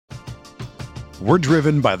We're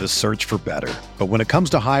driven by the search for better. But when it comes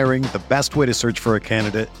to hiring, the best way to search for a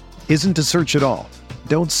candidate isn't to search at all.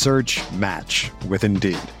 Don't search, match with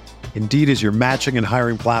Indeed. Indeed is your matching and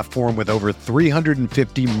hiring platform with over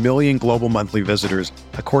 350 million global monthly visitors,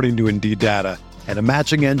 according to Indeed data, and a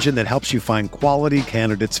matching engine that helps you find quality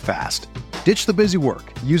candidates fast. Ditch the busy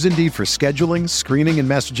work. Use Indeed for scheduling, screening, and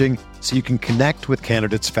messaging so you can connect with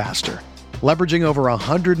candidates faster. Leveraging over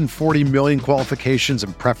 140 million qualifications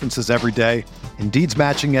and preferences every day, Indeed's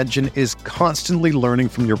matching engine is constantly learning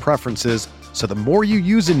from your preferences, so the more you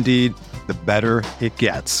use Indeed, the better it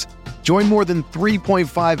gets. Join more than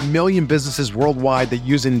 3.5 million businesses worldwide that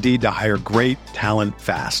use Indeed to hire great talent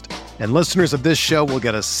fast. And listeners of this show will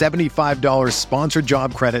get a $75 sponsored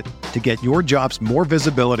job credit to get your jobs more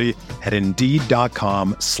visibility at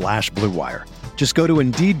Indeed.com/Blue Wire. Just go to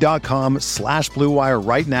Indeed.com/Blue Wire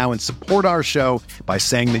right now and support our show by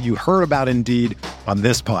saying that you heard about Indeed on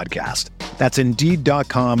this podcast. That's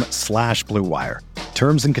Indeed.com/Blue Wire.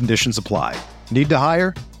 Terms and conditions apply. Need to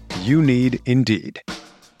hire? You need Indeed.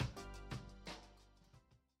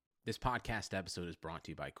 This podcast episode is brought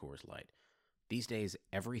to you by Coors Light. These days,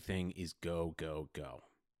 everything is go, go, go.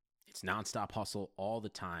 It's nonstop hustle all the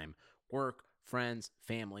time. Work, friends,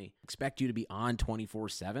 family, expect you to be on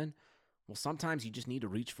 24/7. Well, sometimes you just need to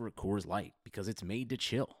reach for a Coors Light because it's made to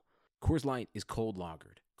chill. Coors Light is cold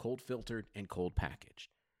lagered, cold filtered, and cold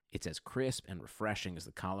packaged. It's as crisp and refreshing as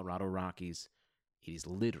the Colorado Rockies. It is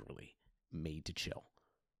literally made to chill.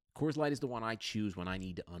 Coors Light is the one I choose when I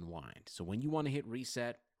need to unwind. So when you want to hit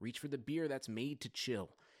reset, reach for the beer that's made to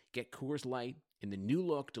chill. Get Coors Light in the new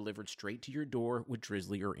look delivered straight to your door with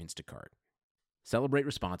Drizzly or Instacart. Celebrate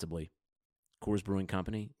responsibly. Coors Brewing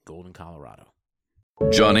Company, Golden, Colorado.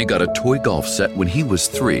 Johnny got a toy golf set when he was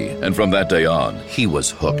 3, and from that day on, he was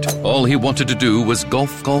hooked. All he wanted to do was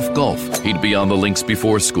golf, golf, golf. He'd be on the links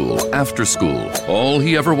before school, after school. All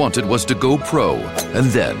he ever wanted was to go pro. And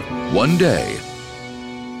then, one day,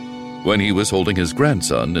 when he was holding his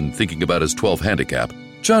grandson and thinking about his 12 handicap,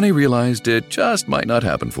 Johnny realized it just might not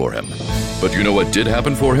happen for him. But you know what did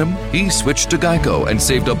happen for him? He switched to Geico and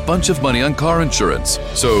saved a bunch of money on car insurance.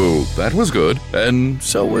 So that was good, and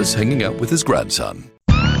so was hanging out with his grandson.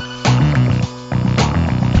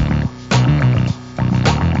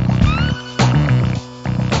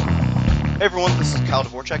 Hey everyone, this is Kyle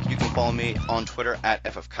Dvorak. You can follow me on Twitter at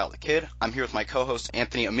FFKyleTheKid. I'm here with my co-host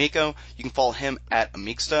Anthony Amico. You can follow him at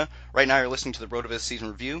Amicsta. Right now you're listening to the RotoViz season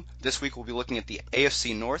review. This week we'll be looking at the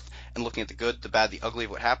AFC North and looking at the good, the bad, the ugly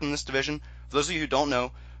of what happened in this division. For those of you who don't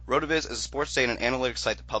know, RotoViz is a sports data and analytics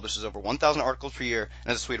site that publishes over 1,000 articles per year and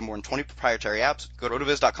has a suite of more than 20 proprietary apps. Go to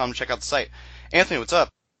rotoviz.com to check out the site. Anthony, what's up?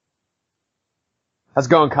 How's it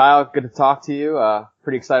going, Kyle? Good to talk to you.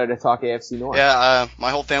 Pretty excited to talk AFC North. Yeah, my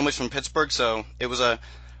whole family's from Pittsburgh, so it was a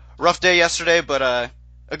rough day yesterday, but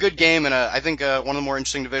a good game, and I think one of the more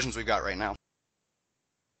interesting divisions we've got right now.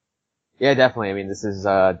 Yeah, definitely. I mean, this is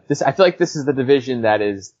I feel like this is the division that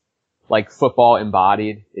is like football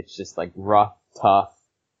embodied. It's just like rough, tough.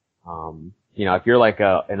 You know, if you're like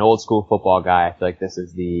an old school football guy, I feel like this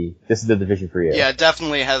is the division for you. Yeah, it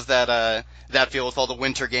definitely has that feel with all the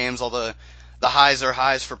winter games, all the highs are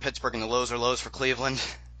highs for Pittsburgh and the lows are lows for Cleveland.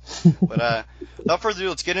 But without further ado,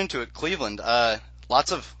 let's get into it. Cleveland,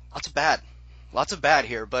 lots of bad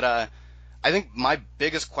here. But I think my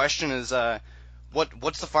biggest question is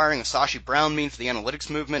what's the firing of Sashi Brown mean for the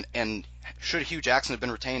analytics movement, and should Hugh Jackson have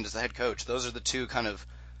been retained as the head coach? Those are the two kind of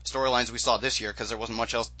storylines we saw this year because there wasn't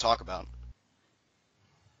much else to talk about.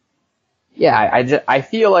 Yeah, I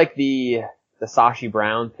feel like the Sashi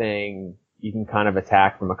Brown thing you can kind of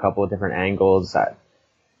attack from a couple of different angles.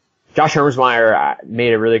 Josh Hermsmeyer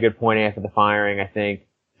made a really good point after the firing, I think,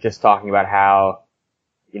 just talking about how,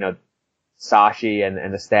 you know, Sashi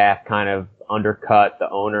and the staff kind of undercut the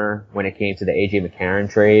owner when it came to the A.J. McCarron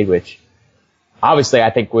trade, which obviously I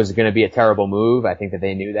think was going to be a terrible move. I think that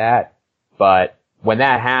they knew that. But when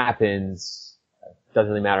that happens, it doesn't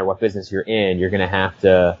really matter what business you're in, you're going to have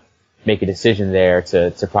to make a decision there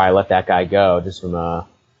to probably let that guy go just from a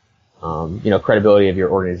credibility of your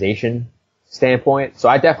organization standpoint. So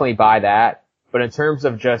I definitely buy that. But in terms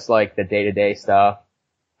of just like the day-to-day stuff,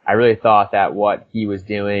 I really thought that what he was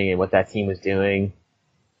doing and what that team was doing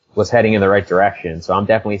was heading in the right direction. So I'm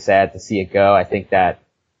definitely sad to see it go. I think that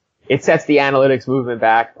it sets the analytics movement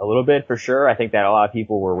back a little bit for sure. I think that a lot of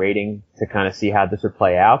people were waiting to kind of see how this would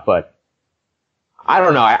play out, but I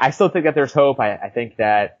don't know. I still think that there's hope. I think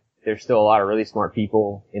that there's still a lot of really smart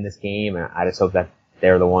people in this game, and I just hope that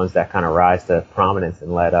they're the ones that kind of rise to prominence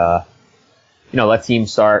and let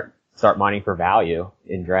teams start start mining for value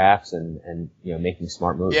in drafts and making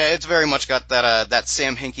smart moves. Yeah, it's very much got that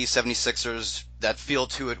Sam Hinkie 76ers, that feel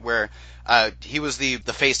to it where he was the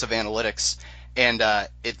face of analytics, and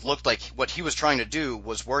it looked like what he was trying to do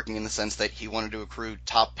was working in the sense that he wanted to accrue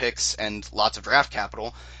top picks and lots of draft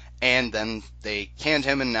capital, and then they canned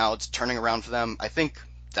him, and now it's turning around for them. I think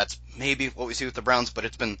that's maybe what we see with the Browns, but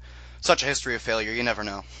it's been such a history of failure, you never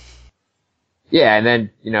know. Yeah, and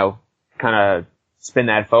then, kind of spin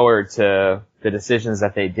that forward to the decisions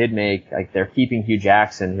that they did make. Like, they're keeping Hugh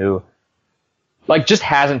Jackson, who, just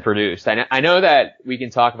hasn't produced. I know that we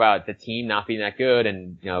can talk about the team not being that good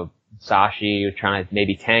and, Sashi trying to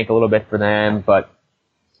maybe tank a little bit for them, but,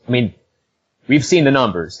 we've seen the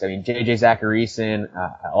numbers. J.J. Zacharyson,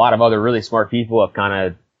 a lot of other really smart people have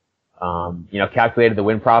kind of, calculated the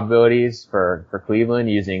win probabilities for Cleveland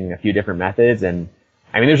using a few different methods, and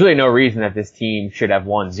there's really no reason that this team should have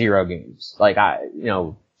won 0 games.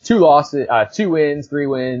 2 losses, 2 wins, 3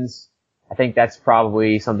 wins. I think that's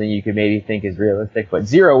probably something you could maybe think is realistic, but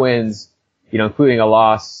 0 wins, including a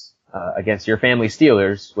loss, against your family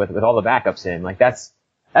Steelers with all the backups in,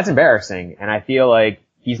 that's embarrassing. And I feel like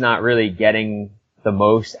he's not really getting the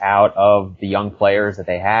most out of the young players that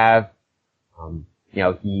they have.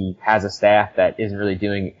 He has a staff that isn't really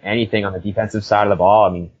doing anything on the defensive side of the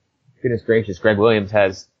ball. Goodness gracious, Greg Williams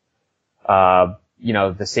has,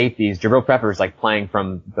 the safeties. Jabril Peppers playing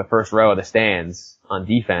from the first row of the stands on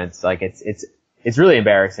defense. It's really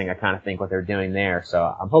embarrassing. I kind of think what they're doing there. So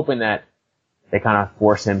I'm hoping that they kind of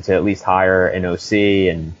force him to at least hire an OC,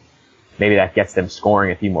 and maybe that gets them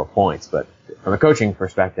scoring a few more points. But from a coaching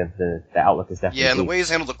perspective, the outlook is definitely. Yeah, and the way he's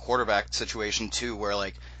handled the quarterback situation too, where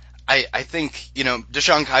I think,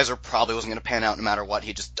 Deshaun Kaiser probably wasn't going to pan out no matter what.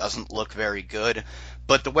 He just doesn't look very good.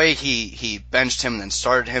 But the way he benched him and then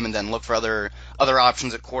started him and then looked for other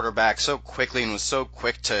options at quarterback so quickly and was so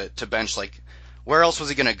quick to bench, where else was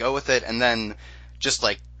he going to go with it? And then just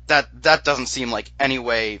that doesn't seem like any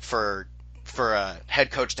way for a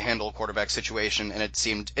head coach to handle a quarterback situation. And it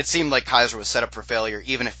seemed like Kaiser was set up for failure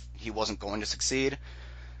even if he wasn't going to succeed.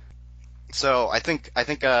 So I think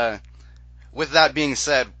with that being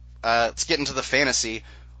said, let's get into the fantasy.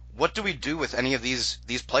 What do we do with any of these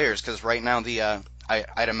players? Because right now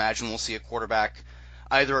I'd imagine we'll see a quarterback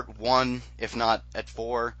either at 1, if not at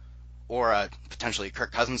 4, or potentially a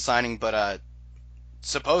Kirk Cousins signing. But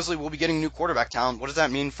supposedly we'll be getting new quarterback talent. What does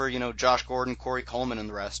that mean for Josh Gordon, Corey Coleman, and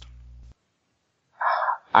the rest?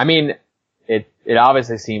 It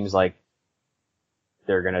obviously seems like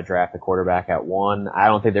they're going to draft a quarterback at 1. I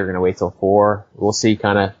don't think they're going to wait till 4. We'll see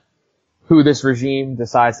kind of who this regime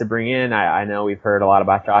decides to bring in. I know we've heard a lot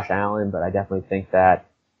about Josh Allen, but I definitely think that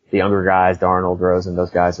the younger guys, Darnold, Rosen, those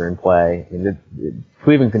guys are in play.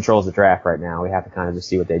 Cleveland controls the draft right now. We have to kind of just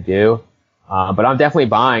see what they do. But I'm definitely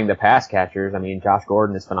buying the pass catchers. Josh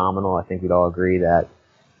Gordon is phenomenal. I think we'd all agree that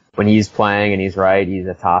when he's playing and he's right, he's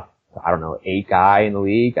a top, 8 guy in the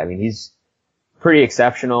league. He's pretty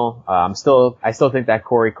exceptional. I still think that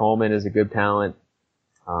Corey Coleman is a good talent.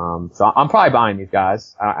 So I'm probably buying these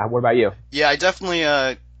guys. What about you? Yeah, I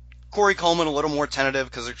definitely, Corey Coleman a little more tentative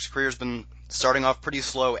because his career's been starting off pretty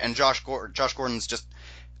slow, and Josh Gordon's just,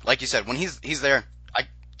 like you said, when he's there, I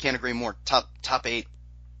can't agree more. Top 8,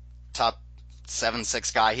 top 7,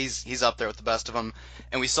 6 guy. He's up there with the best of them.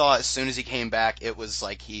 And we saw as soon as he came back, it was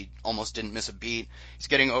like he almost didn't miss a beat. He's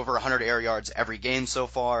getting over 100 air yards every game so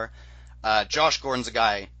far. Josh Gordon's a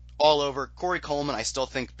guy all over. Corey Coleman, I still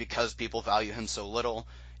think because people value him so little,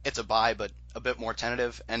 it's a buy, but a bit more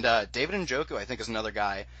tentative. And David Njoku, I think, is another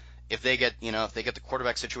guy. If they get the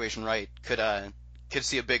quarterback situation right, could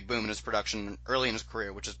see a big boom in his production early in his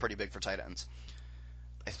career, which is pretty big for tight ends.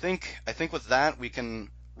 I think with that we can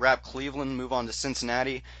wrap Cleveland, move on to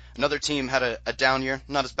Cincinnati. Another team had a down year,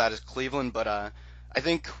 not as bad as Cleveland, but I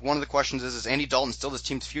think one of the questions is Andy Dalton still this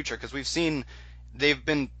team's future? Because we've seen they've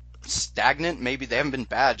been stagnant. Maybe they haven't been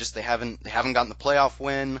bad, just they haven't gotten the playoff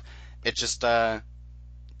win. It just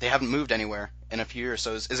they haven't moved anywhere in a few years.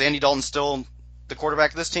 So is Andy Dalton still the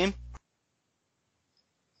quarterback of this team?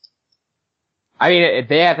 If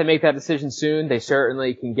they have to make that decision soon, they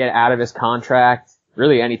certainly can get out of his contract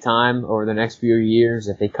really any time over the next few years.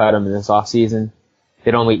 If they cut him in this offseason,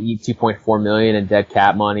 they'd only eat $2.4 million in dead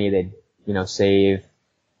cap money. They'd, save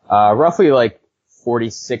roughly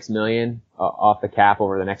 $46 million off the cap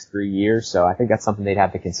over the next 3 years. So I think that's something they'd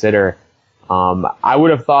have to consider. I would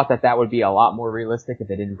have thought that would be a lot more realistic if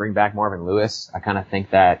they didn't bring back Marvin Lewis. I kind of think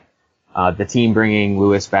that the team bringing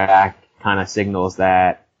Lewis back kind of signals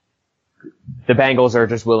that the Bengals are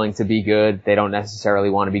just willing to be good. They don't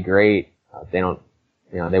necessarily want to be great. They want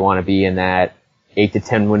to be in that 8 to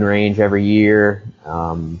 10 win range every year.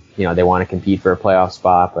 They want to compete for a playoff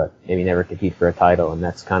spot, but maybe never compete for a title, and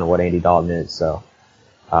that's kind of what Andy Dalton is. So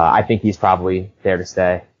I think he's probably there to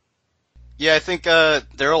stay. Yeah, I think there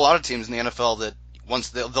are a lot of teams in the NFL that once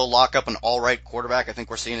they'll lock up an all-right quarterback. I think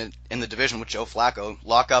we're seeing it in the division with Joe Flacco.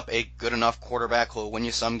 Lock up a good enough quarterback who will win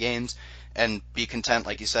you some games and be content,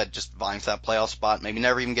 like you said, just vying for that playoff spot, maybe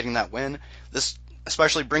never even getting that win. This,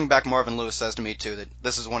 especially bring back Marvin Lewis, says to me, too, that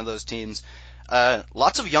this is one of those teams.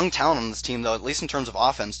 Lots of young talent on this team, though, at least in terms of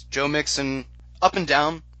offense. Joe Mixon, up and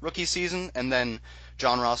down rookie season, and then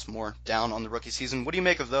John Ross more down on the rookie season. What do you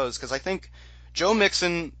make of those? Because I think Joe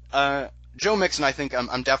Mixon, I think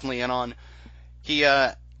I'm definitely in on. He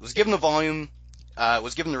was given the volume,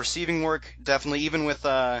 was given the receiving work, definitely. Even with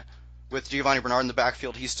Giovanni Bernard in the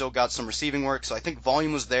backfield, he's still got some receiving work. So I think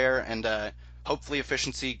volume was there, and hopefully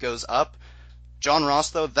efficiency goes up. John Ross,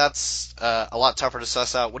 though, that's a lot tougher to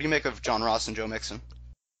suss out. What do you make of John Ross and Joe Mixon?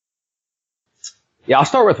 Yeah, I'll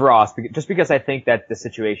start with Ross, just because I think that the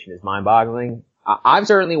situation is mind-boggling. I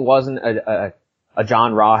certainly wasn't a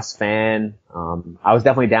John Ross fan. I was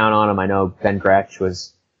definitely down on him. I know Ben Gretsch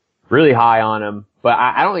was really high on him, but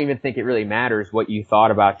I don't even think it really matters what you thought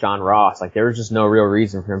about John Ross. Like, there was just no real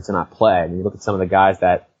reason for him to not play. I mean, you look at some of the guys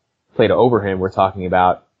that played over him. We're talking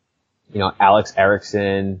about, Alex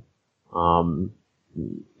Erickson,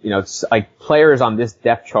 it's like players on this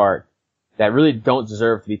depth chart that really don't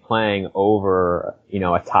deserve to be playing over,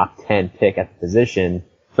 a top 10 pick at the position,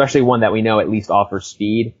 especially one that we know at least offers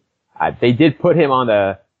speed. They did put him on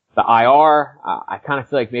the IR. I kind of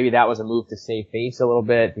feel like maybe that was a move to save face a little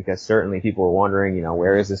bit, because certainly people were wondering,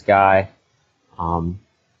 where is this guy? I'm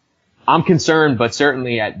concerned, but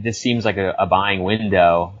certainly this seems like a buying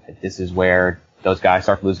window. This is where those guys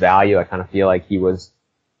start to lose value. I kind of feel like he was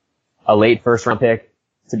a late first round pick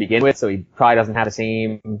to begin with, so he probably doesn't have the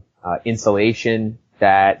same insulation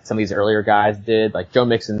that some of these earlier guys did. Like Joe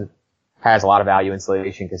Mixon has a lot of value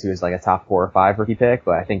insulation because he was like a top 4 or 5 rookie pick,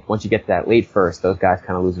 but I think once you get to that late first, those guys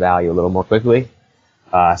kind of lose value a little more quickly.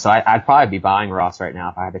 So I'd probably be buying Ross right now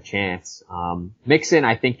if I had a chance. Mixon,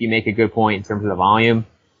 I think you make a good point in terms of the volume.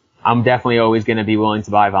 I'm definitely always going to be willing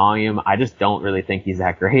to buy volume. I just don't really think he's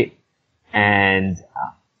that great. And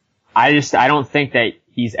I don't think that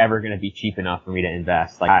he's ever going to be cheap enough for me to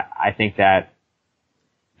invest. Like, I think that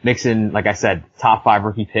Mixon, like I said, top 5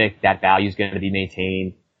 rookie pick, that value is going to be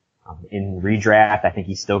maintained. In redraft, I think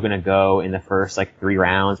he's still going to go in the first 3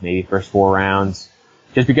 rounds, maybe first 4 rounds,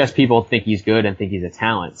 just because people think he's good and think he's a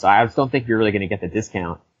talent. So I just don't think you're really going to get the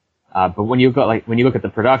discount. But when you look at the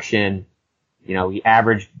production, he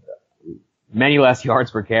averaged many less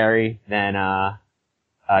yards per carry than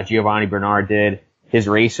Giovanni Bernard did. His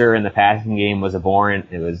racer in the passing game was abhorrent.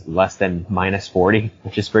 It was less than -40,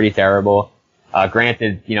 which is pretty terrible.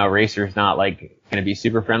 Granted, racer's not going to be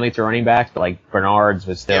super friendly to running backs, but Bernard's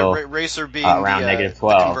was still racer being around -12.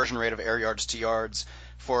 The conversion rate of air yards to yards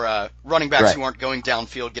for running backs who aren't going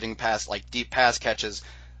downfield, getting past deep pass catches.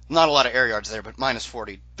 Not a lot of air yards there, but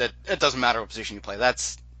 -40. That it doesn't matter what position you play.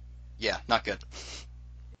 That's not good.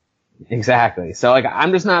 Exactly. So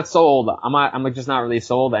I'm just not sold. I'm just not really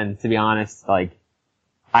sold. And to be honest,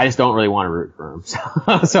 I just don't really want to root for him.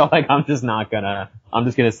 So I'm just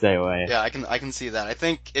gonna stay away. Yeah, I can see that. I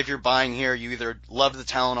think if you're buying here, you either love the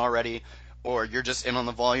talent already, or you're just in on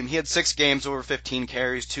the volume. He had 6 games over 15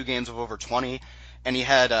 carries, 2 games of over 20, and he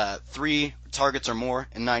had 3 targets or more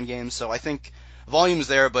in 9 games. So I think volume's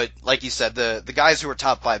there, but like you said, the guys who are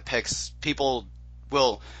top 5 picks, people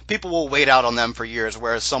will wait out on them for years,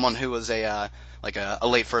 whereas someone who was a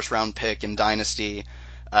late first round pick in Dynasty,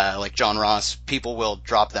 like John Ross, people will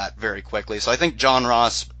drop that very quickly. So I think John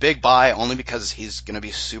Ross, big buy, only because he's going to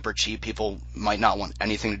be super cheap. People might not want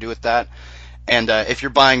anything to do with that. And if you're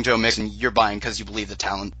buying Joe Mixon, you're buying because you believe the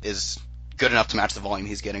talent is good enough to match the volume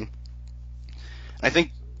he's getting. And I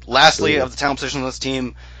think, lastly, of the talent position on this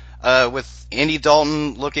team, with Andy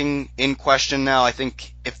Dalton looking in question now, I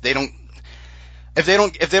think if they don't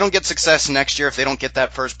get success next year, if they don't get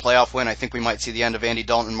that first playoff win, I think we might see the end of Andy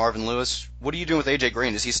Dalton and Marvin Lewis. What are you doing with AJ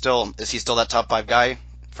Green? Is he still that top 5 guy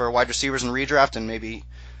for wide receivers in redraft and maybe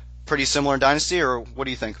pretty similar in Dynasty, or what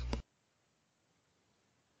do you think?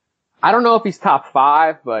 I don't know if he's top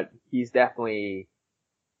 5, but he's definitely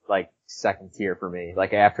second tier for me.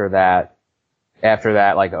 After that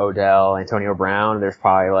Odell, Antonio Brown, there's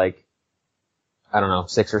probably I don't know,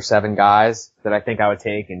 6 or 7 guys that I think I would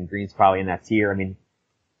take, and Green's probably in that tier. I mean,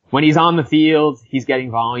 when he's on the field, he's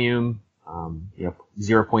getting volume,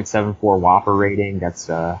 0.74 Whopper rating. That's,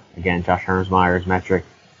 again, Josh Hermsmeyer's metric.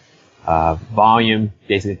 Volume,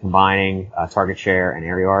 basically combining, target share and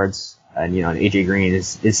air yards. And, AJ Green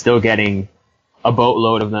is still getting a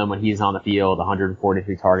boatload of them when he's on the field,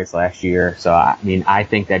 143 targets last year. So, I mean, I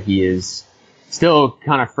think that he is still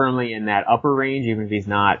kind of firmly in that upper range, even if he's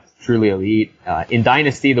not truly elite. In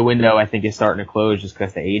Dynasty, the window, I think, is starting to close just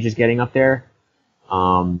because the age is getting up there.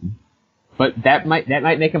 But that might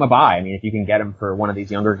make him a buy. I mean, if you can get him for one of these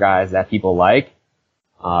younger guys that people like,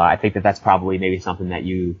 I think that that's probably maybe something that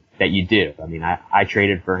you do. I mean, I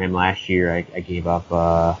traded for him last year. I gave up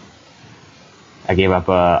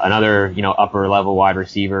another, upper level wide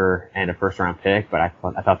receiver and a first round pick, but I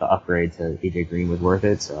thought the upgrade to AJ Green was worth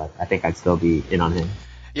it, so I think I'd still be in on him.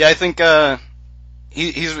 Yeah, I think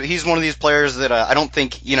he's one of these players that I don't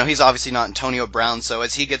think, he's obviously not Antonio Brown, so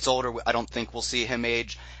as he gets older, I don't think we'll see him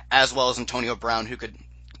age as well as Antonio Brown,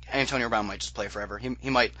 Antonio Brown might just play forever.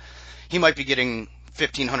 He might be getting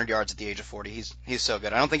 1,500 yards at the age of 40. He's so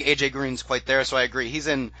good. I don't think AJ Green's quite there, so I agree. He's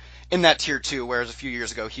in that tier 2, whereas a few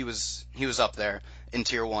years ago he was up there in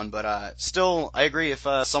tier 1. But still, I agree. If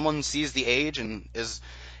someone sees the age and is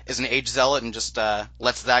an age zealot and just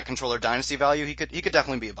lets that control their dynasty value, he could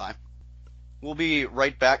definitely be a buy. We'll be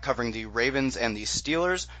right back covering the Ravens and the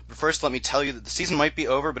Steelers. But first, let me tell you that the season might be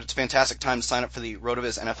over, but it's a fantastic time to sign up for the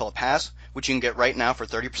RotoViz NFL Pass, which you can get right now for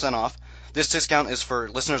 30% off. This discount is for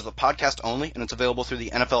listeners of the podcast only, and it's available through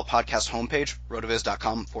the NFL Podcast homepage,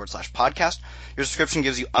 rotoviz.com/podcast. Your subscription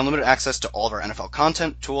gives you unlimited access to all of our NFL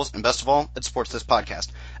content, tools, and best of all, it supports this podcast.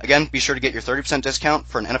 Again, be sure to get your 30% discount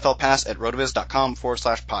for an NFL Pass at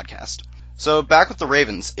rotoviz.com/podcast. So back with the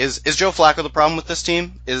Ravens. Is Joe Flacco the problem with this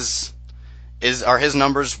team? Are his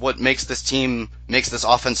numbers what makes this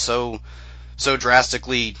offense so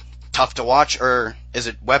drastically tough to watch, or is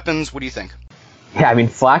it weapons? What do you think? Yeah, I mean,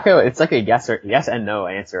 Flacco, it's like a yes and no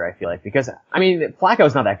answer, I feel like, because, I mean,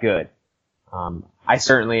 Flacco's not that good. I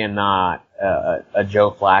certainly am not a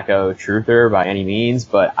Joe Flacco truther by any means,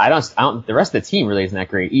 but the rest of the team really isn't that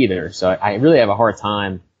great either, so I really have a hard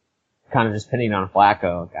time kind of just pinning on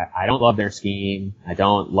Flacco. I don't love their scheme. I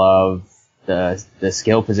don't love the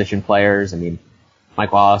skill position players. I mean,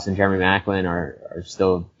 Mike Wallace and Jeremy Maclin are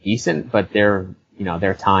still decent, but their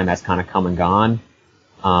time has kind of come and gone.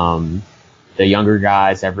 The younger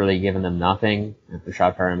guys have really given them nothing.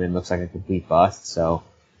 Rashad Perriman looks like a complete bust. So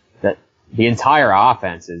that the entire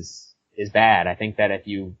offense is bad. I think that if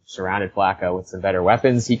you surrounded Flacco with some better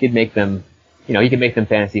weapons, he could make them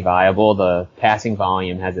fantasy viable. The passing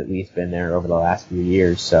volume has at least been there over the last few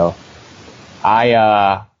years. So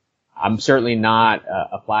I'm certainly not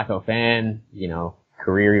a Flacco fan.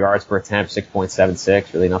 Career yards per attempt,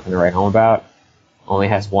 6.76, really nothing to write home about. Only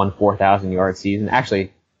has one 4,000 yard season.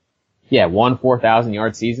 Actually, yeah, one 4,000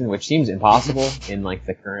 yard season, which seems impossible in like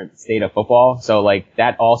the current state of football. So like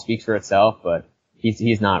that all speaks for itself, but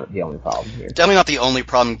he's not the only problem here. Definitely not the only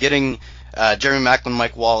problem. Getting Jeremy Maclin,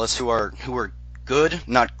 Mike Wallace, who are good,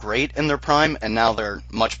 not great in their prime, and now they're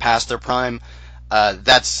much past their prime.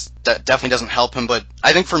 That definitely doesn't help him. But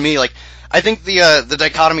I think for me, I think the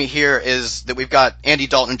dichotomy here is that we've got Andy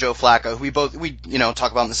Dalton and Joe Flacco, who we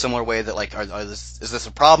talk about in a similar way that is this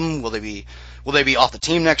a problem? Will they be off the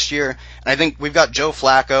team next year? And I think we've got Joe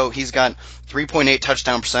Flacco. He's got 3.8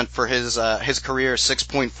 touchdown percent for his career,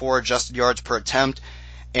 6.4 adjusted yards per attempt,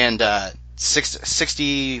 and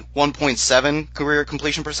 61.7 career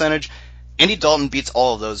completion percentage. Andy Dalton beats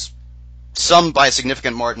all of those, some by a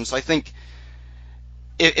significant margin. So I think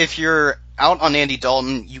if you're out on Andy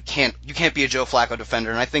Dalton, you can't be a Joe Flacco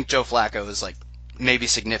defender, and I think Joe Flacco is maybe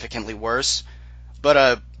significantly worse,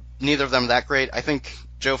 but neither of them are that great. I think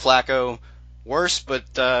Joe Flacco worse, but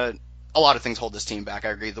a lot of things hold this team back. I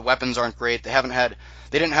agree. The weapons aren't great. They didn't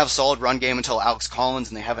have a solid run game until Alex Collins,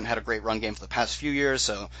 and they haven't had a great run game for the past few years.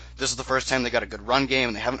 So this is the first time they got a good run game,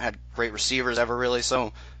 and they haven't had great receivers ever really.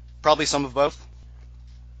 So probably some of both.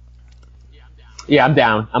 Yeah, I'm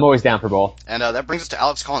down. I'm always down for both. And that brings us to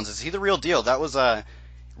Alex Collins. Is he the real deal? That was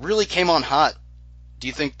really came on hot. Do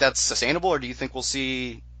you think that's sustainable, or do you think we'll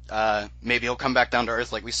see maybe he'll come back down to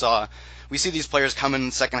earth like we saw? We see these players come in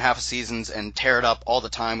the second half of seasons and tear it up all the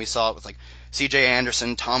time. We saw it with C.J.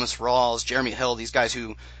 Anderson, Thomas Rawls, Jeremy Hill, these guys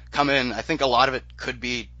who come in. I think a lot of it could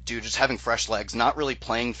be due to just having fresh legs, not really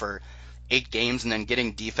playing for 8 games and then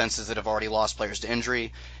getting defenses that have already lost players to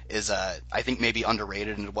injury is, I think, maybe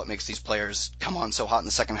underrated into what makes these players come on so hot in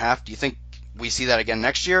the second half. Do you think we see that again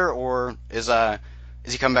next year, or is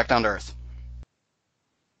he coming back down to earth?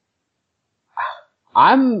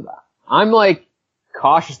 I'm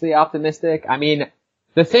cautiously optimistic. I mean,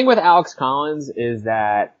 the thing with Alex Collins is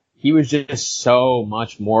that he was just so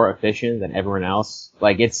much more efficient than everyone else.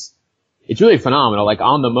 It's really phenomenal.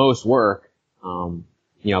 On the most work,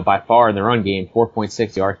 by far in the run game,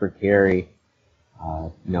 4.6 yards per carry.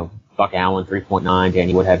 Buck Allen 3.9,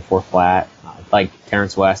 Danny Woodhead 4 flat, like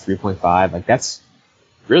Terrence West 3.5. Like that's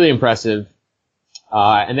really impressive.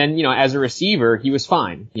 And then, as a receiver, he was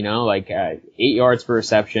fine, 8 yards per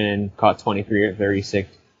reception, caught 23 or 36,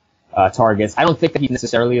 targets. I don't think that he's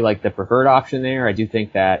necessarily like the preferred option there. I do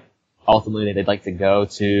think that ultimately they'd like to go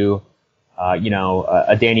to,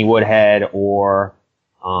 a Danny Woodhead or,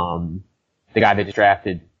 the guy they just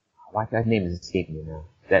drafted. Why that name is escaping me now?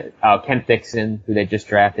 That, Kent Dixon, who they just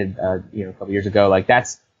drafted, a couple years ago. Like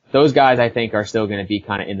those guys I think are still going to be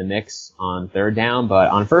kind of in the mix on third down, but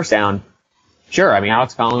on first down, sure. I mean,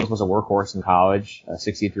 Alex Collins was a workhorse in college,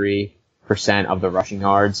 63% of the rushing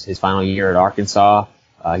yards his final year at Arkansas.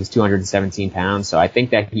 He's 217 pounds, so I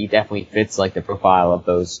think that he definitely fits like the profile of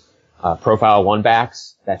those profile one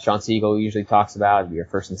backs that Sean Siegel usually talks about, your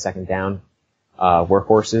first and second down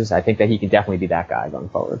workhorses. I think that he can definitely be that guy going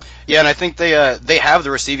forward. Yeah, and I think they have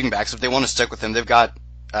the receiving backs if they want to stick with him. They've got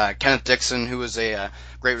Kenneth Dixon, who was a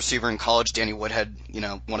great receiver in college. Danny Woodhead,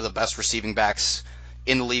 one of the best receiving backs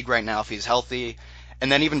in the league right now if he's healthy.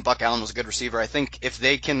 And then even Buck Allen was a good receiver. I think if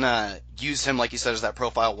they can use him, like you said, as that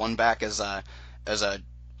profile one back as a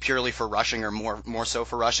purely for rushing or more so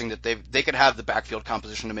for rushing, that they could have the backfield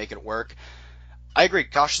composition to make it work. I agree,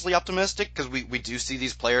 cautiously optimistic, because we do see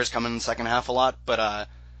these players come in the second half a lot, but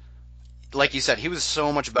like you said, he was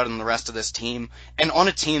so much better than the rest of this team, and on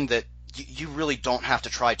a team that you really don't have to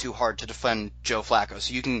try too hard to defend Joe Flacco.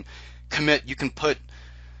 So you can put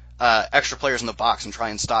extra players in the box and try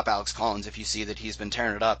and stop Alex Collins if you see that he's been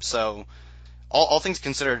tearing it up. So all things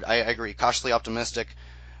considered, I agree, cautiously optimistic.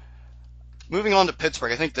 Moving on to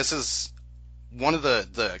Pittsburgh, I think this is one of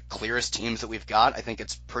the clearest teams that we've got. I think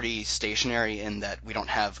it's pretty stationary in that we don't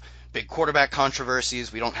have big quarterback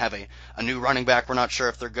controversies. We don't have a new running back. We're not sure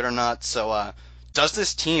if they're good or not. So does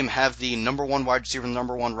this team have the number one wide receiver and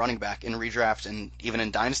number one running back in redraft and even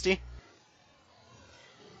in Dynasty?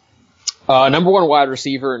 Number one wide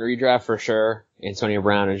receiver in redraft for sure. Antonio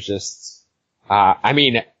Brown is just,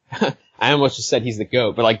 I almost just said he's the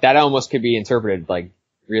GOAT, but like that almost could be interpreted like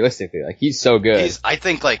realistically. Like he's so good. I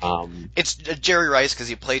think like it's Jerry Rice because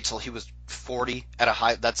he played till he was 40 at a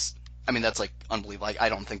high. That's like unbelievable. Like I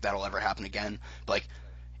don't think that'll ever happen again. But like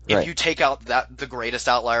if you take out the greatest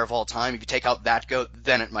outlier of all time, if you take out that GOAT,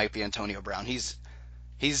 then it might be Antonio Brown. He's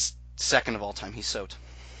second of all time. He's soaked.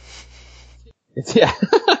 Yeah.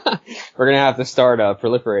 We're going to have to start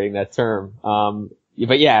proliferating that term.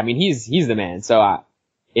 But yeah, I mean, he's the man. So,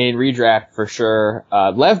 in redraft for sure.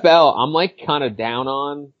 Lev Bell, I'm like kind of down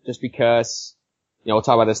on just because, we'll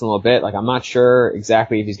talk about this in a little bit. Like, I'm not sure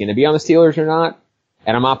exactly if he's going to be on the Steelers or not.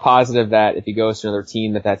 And I'm not positive that if he goes to another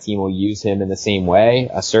team that team will use him in the same way.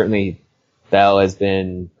 Certainly Bell has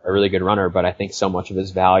been a really good runner, but I think so much of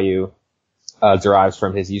his value, derives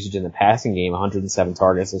from his usage in the passing game, 107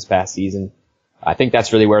 targets this past season. I think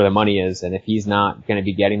that's really where the money is, and if he's not going to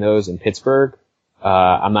be getting those in Pittsburgh,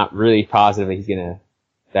 I'm not really positive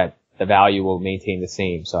that the value will maintain the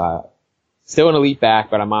same. So, still an elite back,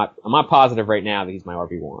 but I'm not positive right now that he's my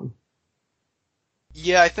RB1.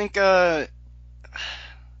 Yeah, I think, I'll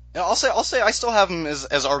say I still have him as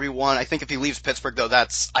RB1. I think if he leaves Pittsburgh though,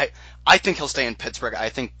 I think he'll stay in Pittsburgh. I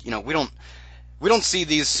think, we don't see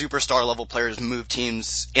these superstar level players move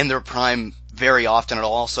teams in their prime very often at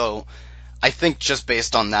all, so I think just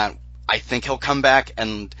based on that, I think he'll come back.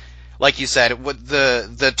 And like you said,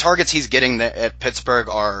 the targets he's getting at Pittsburgh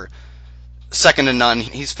are second to none.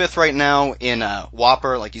 He's fifth right now in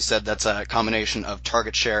Whopper. Like you said, that's a combination of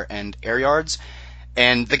target share and air yards.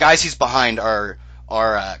 And the guys he's behind are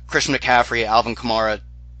Christian McCaffrey, Alvin Kamara,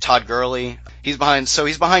 Todd Gurley. He's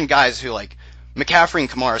behind guys who like McCaffrey and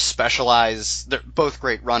Kamara specialize. They're both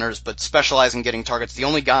great runners, but specialize in getting targets. The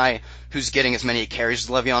only guy who's getting as many carries as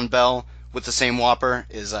Le'Veon Bell with the same Whopper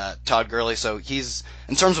is Todd Gurley. So he's,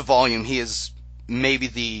 in terms of volume, he is maybe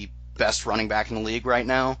the best running back in the league right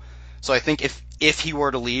now. So I think if he were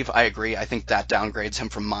to leave, I agree. I think that downgrades him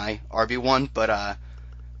from my RB1. But I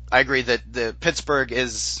agree that the Pittsburgh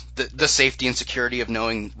is the safety and security of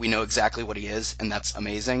knowing we know exactly what he is, and that's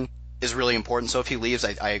amazing, is really important. So if he leaves,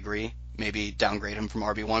 I agree. Maybe downgrade him from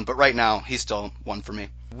RB1. But right now, he's still one for me.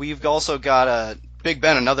 We've also got Big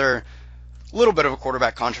Ben, another little bit of a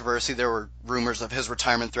quarterback controversy. There were rumors of his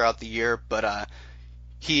retirement throughout the year, but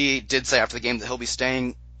he did say after the game that he'll be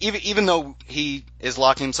staying, even though he is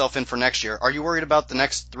locking himself in for next year. Are you worried about the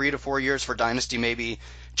next 3 to 4 years for Dynasty maybe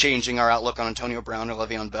changing our outlook on Antonio Brown or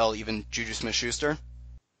Le'Veon Bell, even Juju Smith-Schuster?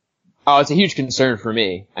 Oh, it's a huge concern for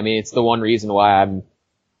me. I mean, it's the one reason why I'm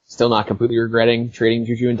still not completely regretting trading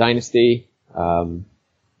Juju in Dynasty.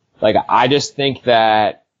 I just think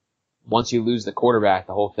that once you lose the quarterback,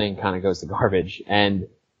 the whole thing kind of goes to garbage. And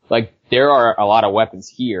like, there are a lot of weapons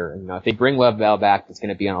here. You know, if they bring Lev Bell back, it's going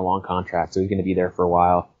to be on a long contract, so he's going to be there for a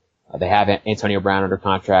while. They have Antonio Brown under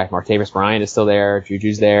contract. Martavis Bryant is still there.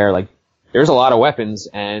 Juju's there. Like, there's a lot of weapons.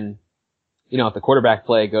 And, you know, if the quarterback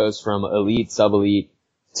play goes from elite, sub-elite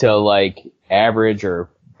to like average or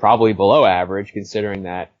probably below average, considering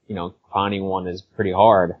that, you know, finding one is pretty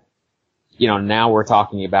hard. You know, now we're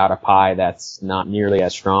talking about a pie that's not nearly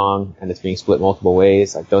as strong and it's being split multiple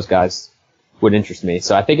ways. Like, those guys would interest me.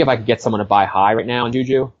 So I think if I could get someone to buy high right now on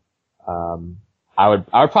Juju, I would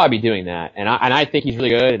probably be doing that. And I think he's really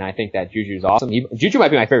good, and I think that Juju's awesome. Juju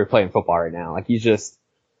might be my favorite play in football right now. Like, he's just,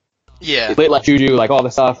 late left Juju, like all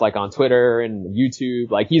the stuff, like on Twitter and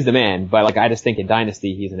YouTube, like he's the man. But like, I just think in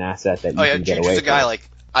Dynasty, he's an asset that you can get away Juju's from. a guy, like,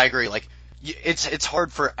 I agree. Like, it's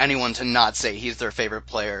hard for anyone to not say he's their favorite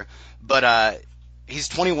player. But, he's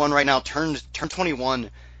 21 right now, turned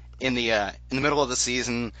 21 in the middle of the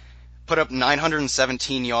season, put up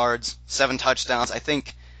 917 yards, 7 touchdowns. I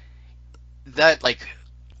think that, like,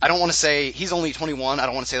 I don't want to say he's only 21. I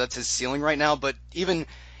don't want to say that's his ceiling right now, but even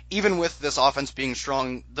with this offense being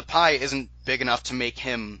strong, the pie isn't big enough to make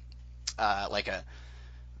him like a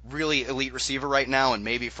really elite receiver right now, and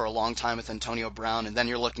maybe for a long time with Antonio Brown. And then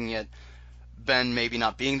you're looking at Ben maybe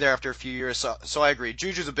not being there after a few years. So I agree.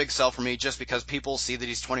 Juju's a big sell for me just because people see that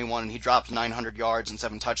he's 21 and he dropped 900 yards and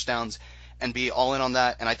 7 touchdowns and be all in on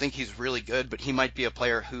that. And I think he's really good, but he might be a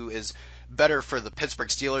player who is better for the Pittsburgh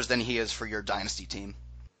Steelers than he is for your dynasty team.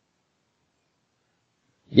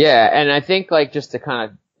 Yeah, and I think, like, just to kind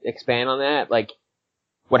of expand on that, like,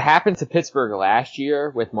 what happened to Pittsburgh last year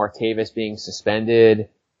with Martavis being suspended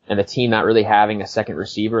and the team not really having a second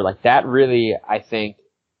receiver, like, that really, I think,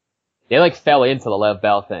 they, like, fell into the Lev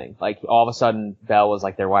Bell thing. Like, all of a sudden, Bell was,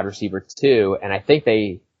 like, their wide receiver too, and I think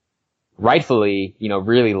they rightfully, you know,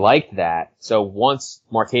 really liked that. So once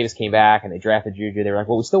Martavis came back and they drafted Juju, they were like,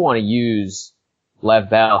 well, we still want to use Lev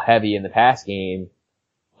Bell heavy in the pass game.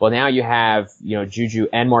 Well, now you have, you know, Juju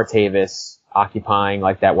and Martavis occupying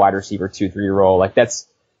like that wide receiver 2-3 role. Like, that's,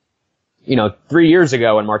 you know, 3 years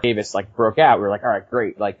ago when Martavis like broke out, we were like, all right,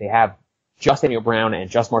 great. Like, they have just Antonio Brown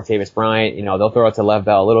and just Martavis Bryant. You know, they'll throw it to Lev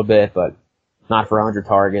Bell a little bit, but not for 100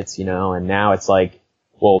 targets, you know. And now it's like,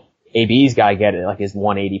 well, AB's got to get it, like, his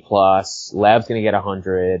 180 plus. Lev's going to get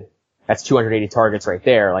 100. That's 280 targets right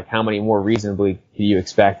there. Like, how many more reasonably do you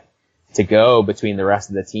expect to go between the rest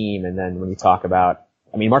of the team? And then when you talk about,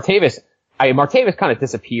 I mean, Martavis kind of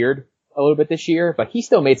disappeared a little bit this year, but he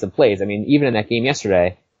still made some plays. I mean, even in that game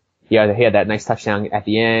yesterday, he had that nice touchdown at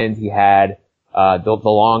the end. He had, the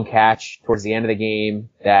long catch towards the end of the game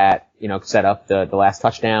that, you know, set up the last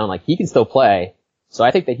touchdown. Like, he can still play. So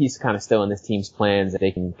I think that he's kind of still in this team's plans, that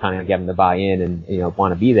they can kind of get him to buy in and, you know,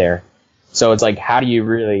 want to be there. So it's like, how do you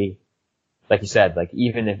really, like you said, like,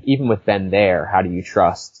 even with Ben there, how do you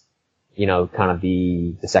trust, you know, kind of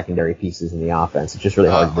the secondary pieces in the offense? It's just really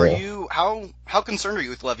hard to do. How concerned are you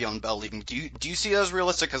with Le'Veon Bell leaving? Do you see it as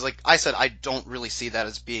realistic? Because, like I said, I don't really see that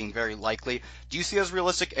as being very likely. Do you see it as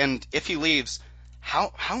realistic? And if he leaves,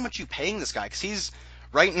 how much are you paying this guy? Because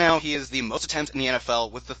right now, he is the most attempts in the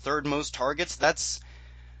NFL with the 3rd most targets.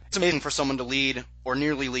 It's amazing for someone to lead or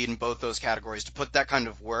nearly lead in both those categories, to put that kind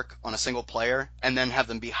of work on a single player and then have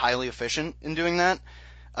them be highly efficient in doing that.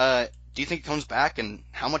 Do you think he comes back, and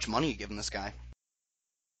how much money are you giving this guy?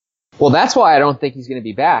 Well, that's why I don't think he's going to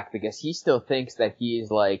be back, because he still thinks that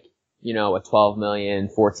he's like, you know, a $12 million,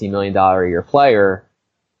 $14 million a year player.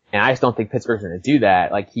 And I just don't think Pittsburgh's going to do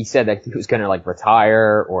that. Like, he said that he was going to like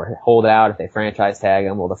retire or hold out if they franchise tag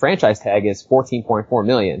him. Well, the franchise tag is $14.4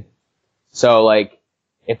 million. So like,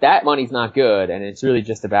 if that money's not good and it's really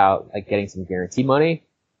just about like getting some guaranteed money,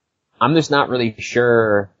 I'm just not really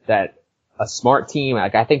sure that a smart team,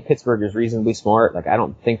 like, I think Pittsburgh is reasonably smart. Like, I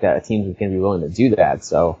don't think that a team's going to be willing to do that.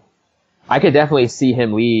 So I could definitely see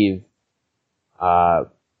him leave,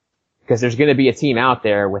 because there's going to be a team out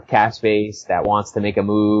there with cap space that wants to make a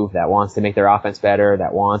move, that wants to make their offense better,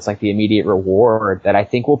 that wants like the immediate reward, that I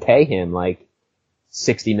think will pay him like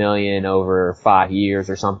 $60 million over 5 years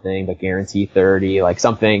or something, but guarantee 30, like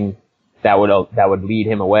something that would lead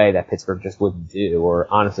him away that Pittsburgh just wouldn't do, or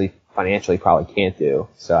honestly financially probably can't do.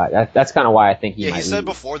 So that's kind of why I think he might he said leave.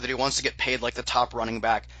 Before that he wants to get paid like the top running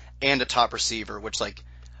back and a top receiver, which, like,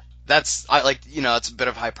 it's a bit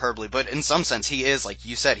of hyperbole, but in some sense he is, like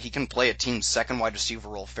you said, he can play a team's second wide receiver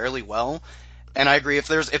role fairly well. And I agree, if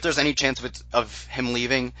there's any chance of him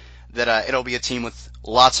leaving, that it'll be a team with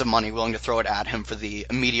lots of money willing to throw it at him for the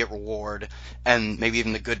immediate reward and maybe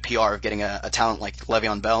even the good PR of getting a talent like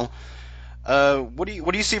Le'Veon Bell. What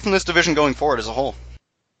do you see from this division going forward as a whole?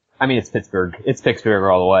 I mean, it's Pittsburgh. It's Pittsburgh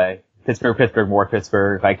all the way. Pittsburgh, more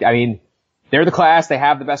Pittsburgh. Like, I mean, they're the class. They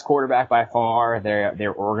have the best quarterback by far.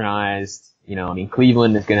 They're organized. You know, I mean,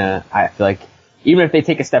 Cleveland is I feel like, even if they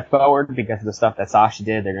take a step forward because of the stuff that Sashi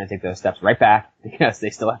did, they're going to take those steps right back because they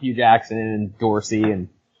still have Hugh Jackson and Dorsey and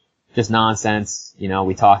just nonsense. You know,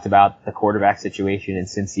 we talked about the quarterback situation in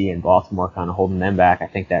Cincy and Baltimore kind of holding them back. I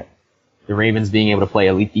think that the Ravens being able to play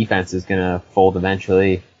elite defense is going to fold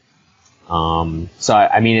eventually. So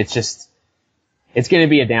I mean, it's going to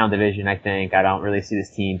be a down division, I think. I don't really see this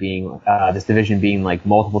division being like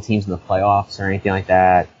multiple teams in the playoffs or anything like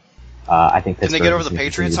that. I think Can they get over the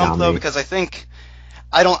Patriots hump though? Because I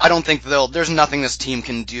don't think there's nothing this team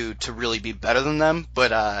can do to really be better than them,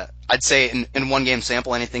 but I'd say in one game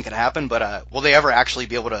sample anything could happen, but will they ever actually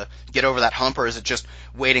be able to get over that hump, or is it just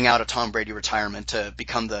waiting out a Tom Brady retirement to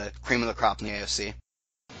become the cream of the crop in the AFC?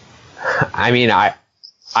 I mean,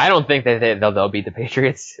 I don't think that they'll beat the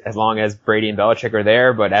Patriots as long as Brady and Belichick are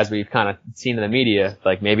there, but as we've kind of seen in the media,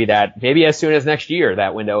 like maybe as soon as next year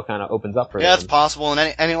that window kind of opens up for them. Yeah, it's possible,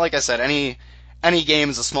 and any like I said, any game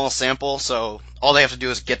is a small sample, so all they have to do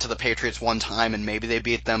is get to the Patriots one time and maybe they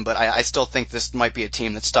beat them, but I still think this might be a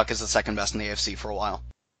team that's stuck as the second best in the AFC for a while.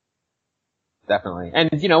 Definitely. And,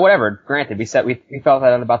 you know, whatever, granted, we felt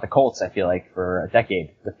that about the Colts, I feel like, for a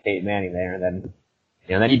decade with Peyton Manning there, and then,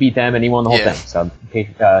 you know, then he beat them and he won the whole thing. So,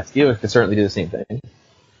 Steelers could certainly do the same thing.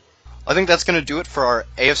 I think that's going to do it for our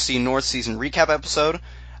AFC North season recap episode.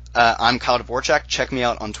 I'm Kyle Dvorak. Check me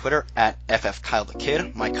out on Twitter at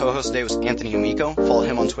FFKyleTheKid. My co-host today was Anthony Amico. Follow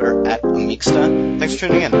him on Twitter at Amixta. Thanks for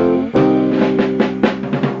tuning in.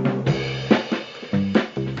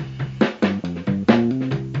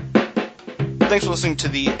 Thanks for listening to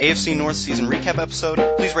the AFC North season recap episode.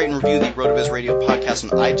 Please rate and review the RotoViz Radio podcast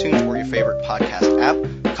on iTunes or your favorite podcast app.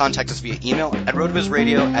 Contact us via email at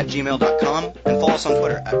rotovizradio@gmail.com and follow us on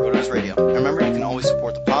Twitter at RotoVizRadio. And remember, you can always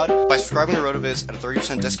support the pod by subscribing to RotoViz at a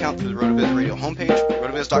 30% discount through the RotoViz Radio homepage,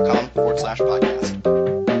 rotoviz.com/podcast.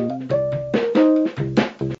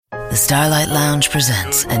 The Starlight Lounge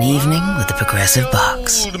presents An Evening with the Progressive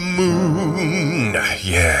Box. Old moon,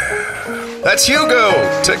 yeah. That's Hugo,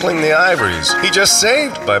 tickling the ivories. He just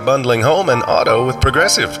saved by bundling home and auto with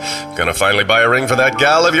Progressive. Gonna finally buy a ring for that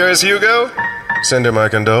gal of yours, Hugo? Send her my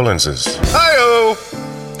condolences. Hi-oh!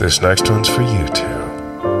 This next one's for you,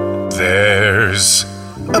 too. There's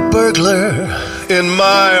a burglar in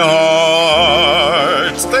my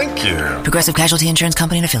heart. Thank you. Progressive Casualty Insurance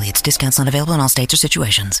Company and Affiliates. Discounts not available in all states or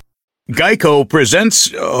situations. Geico presents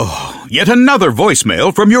yet another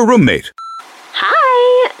voicemail from your roommate.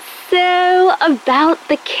 Hi. So, about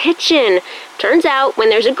the kitchen. Turns out, when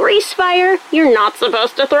there's a grease fire, you're not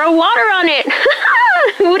supposed to throw water on it.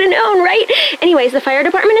 Who would have known, right? Anyways, the fire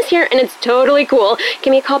department is here, and it's totally cool.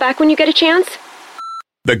 Give me a call back when you get a chance.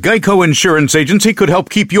 The Geico Insurance Agency could help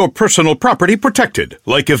keep your personal property protected,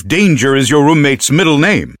 like if danger is your roommate's middle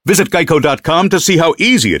name. Visit geico.com to see how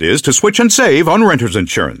easy it is to switch and save on renter's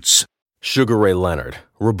insurance. Sugar Ray Leonard,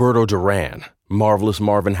 Roberto Duran, Marvelous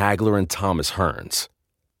Marvin Hagler, and Thomas Hearns.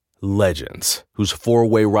 Legends, whose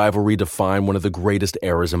four-way rivalry defined one of the greatest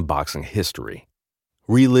eras in boxing history.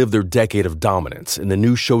 Relive their decade of dominance in the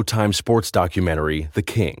new Showtime sports documentary, The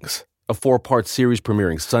Kings, a 4-part series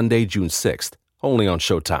premiering Sunday, June 6th, only on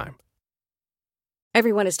Showtime.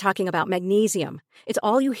 Everyone is talking about magnesium. It's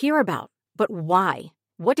all you hear about. But why?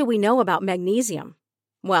 What do we know about magnesium?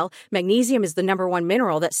 Well, magnesium is the number one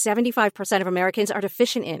mineral that 75% of Americans are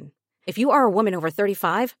deficient in. If you are a woman over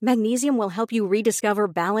 35, magnesium will help you rediscover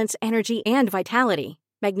balance, energy, and vitality.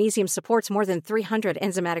 Magnesium supports more than 300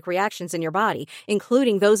 enzymatic reactions in your body,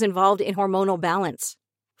 including those involved in hormonal balance.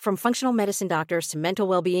 From functional medicine doctors to mental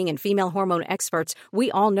well-being and female hormone experts, we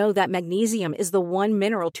all know that magnesium is the one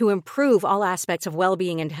mineral to improve all aspects of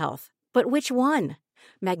well-being and health. But which one?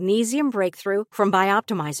 Magnesium Breakthrough from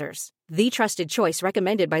Bioptimizers, the trusted choice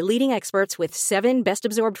recommended by leading experts with 7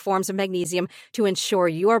 best-absorbed forms of magnesium to ensure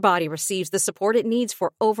your body receives the support it needs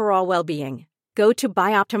for overall well-being. Go to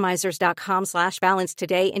bioptimizers.com/balance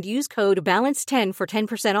today and use code BALANCE10 for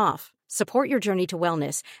 10% off. Support your journey to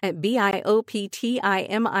wellness at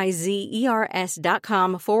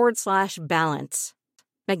bioptimizers.com/balance.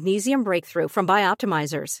 Magnesium Breakthrough from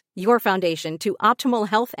Bioptimizers, your foundation to optimal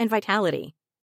health and vitality.